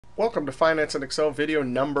Welcome to Finance in Excel video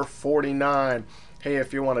number 49. Hey,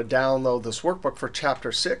 if you want to download this workbook for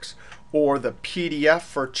Chapter 6 or the PDF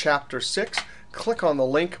for Chapter 6, click on the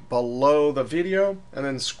link below the video and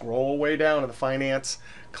then scroll way down to the Finance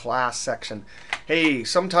class section. Hey,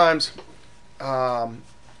 sometimes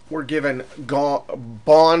we're given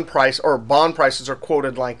bond prices are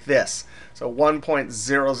quoted like this. So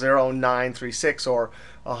 1.00936 or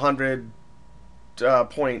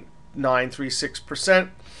 100.936%.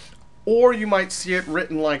 Or you might see it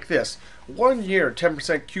written like this. 1 year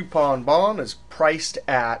 10% coupon bond is priced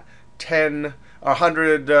at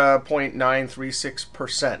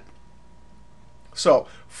 100.936%. So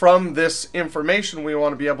from this information, we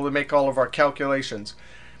want to be able to make all of our calculations.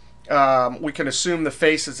 We can assume the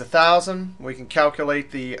face is 1,000. We can calculate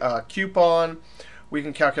the coupon. We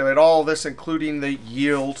can calculate all this, including the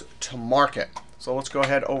yield to market. So let's go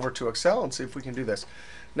ahead over to Excel and see if we can do this.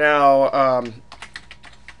 Now,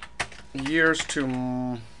 yields to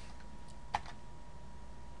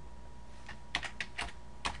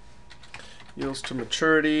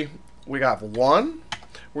maturity, we got 1.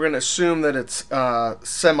 We're going to assume that it's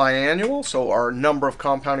semi-annual, so our number of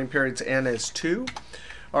compounding periods n is 2.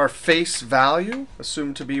 Our face value,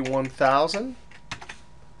 assumed to be 1,000.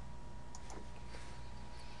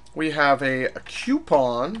 We have a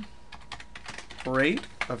coupon rate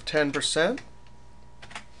of 10%.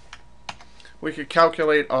 We could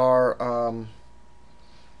calculate our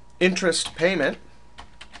interest payment.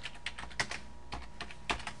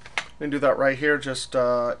 We can do that right here. Just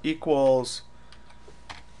equals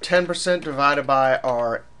 10% divided by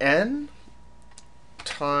our n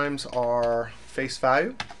times our face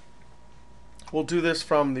value. We'll do this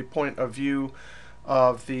from the point of view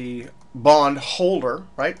of the bond holder,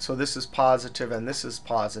 right? So this is positive and this is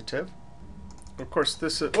positive. Of course,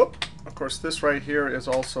 this right here is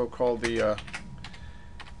also called the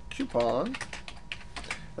coupon.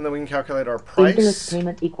 And then we can calculate our price. Interest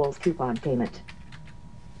payment equals coupon payment.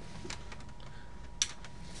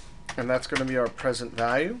 And that's going to be our present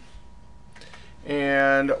value.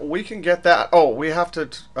 And we can get that. Oh, we have to,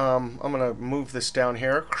 I'm going to move this down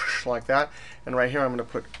here like that. And right here, I'm going to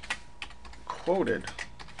put quoted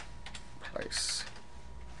price.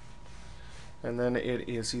 And then it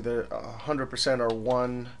is either 100% or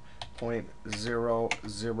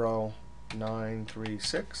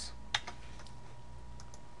 1.00936.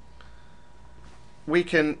 We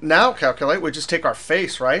can now calculate, we just take our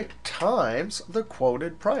face, right, times the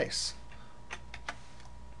quoted price.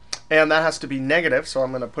 And that has to be negative, so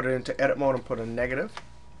I'm going to put it into edit mode and put a negative.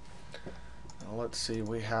 Now let's see,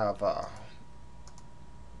 we have,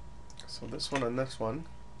 so this one and this one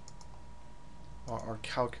are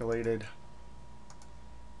calculated.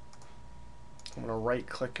 I'm going to right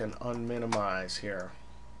click and unminimize here.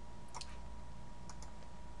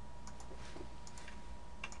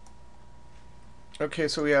 Okay,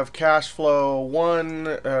 so we have cash flow 1,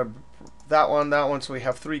 that one. So we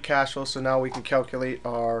have 3 cash flows. So now we can calculate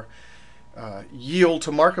our yield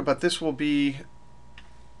to market. But this will be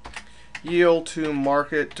yield to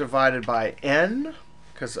market divided by n,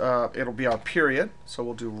 because it'll be our period. So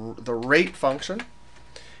we'll do the rate function,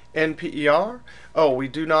 NPER. Oh, we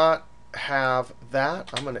do not have that.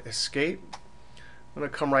 I'm going to escape. I'm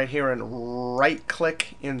going to come right here and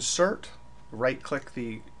right-click Insert. Right-click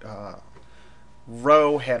the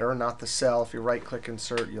row header, not the cell. If you right-click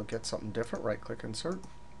Insert, you'll get something different. Right-click Insert.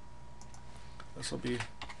 This will be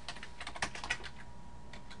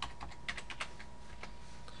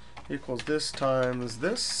equals this times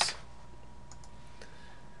this.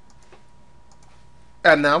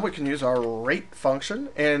 And now we can use our rate function,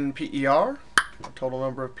 NPER, total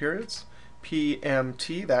number of periods.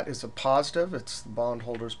 PMT, that is a positive. It's the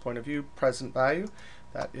bondholder's point of view. Present value,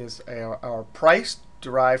 that is our price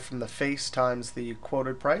derived from the face times the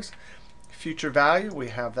quoted price. Future value, we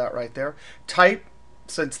have that right there. Type,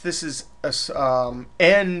 since this is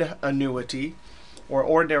an annuity or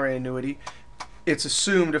ordinary annuity, it's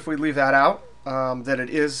assumed if we leave that out that it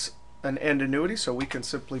is an end annuity. So we can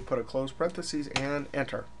simply put a close parentheses and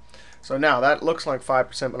enter. So now that looks like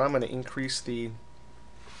 5%, but I'm going to increase the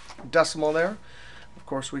decimal there. Of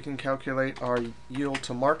course, we can calculate our yield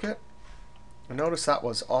to market. And notice that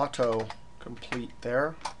was auto complete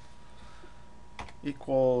there.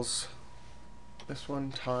 Equals this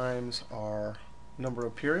one times our number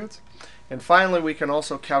of periods. And finally, we can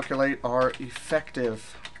also calculate our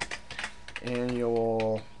effective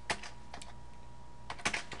annual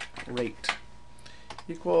rate.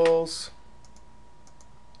 Equals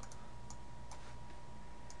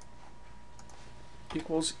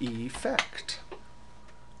effect.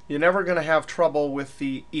 You're never going to have trouble with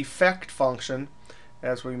the effect function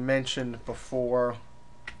as we mentioned before,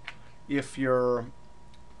 if your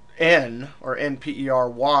n, or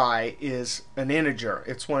NPERY, is an integer.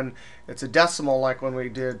 It's when it's a decimal, like when we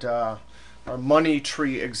did our money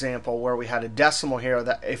tree example where we had a decimal here,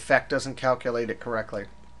 that effect doesn't calculate it correctly.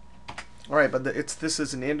 All right, but this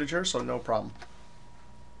is an integer, so no problem.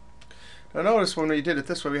 Now notice when we did it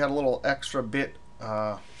this way, we had a little extra bit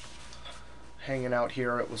hanging out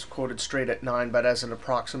here. It was quoted straight at 9, but as an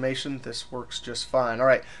approximation, this works just fine. All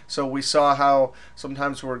right, so we saw how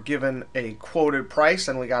sometimes we're given a quoted price,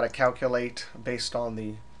 and we got to calculate based on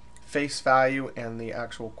the face value and the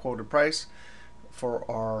actual quoted price for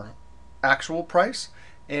our actual price.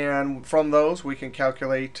 And from those, we can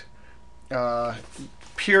calculate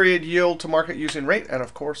period yield to market using rate, and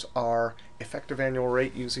of course, our effective annual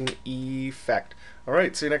rate using effect. All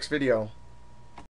right, see you next video.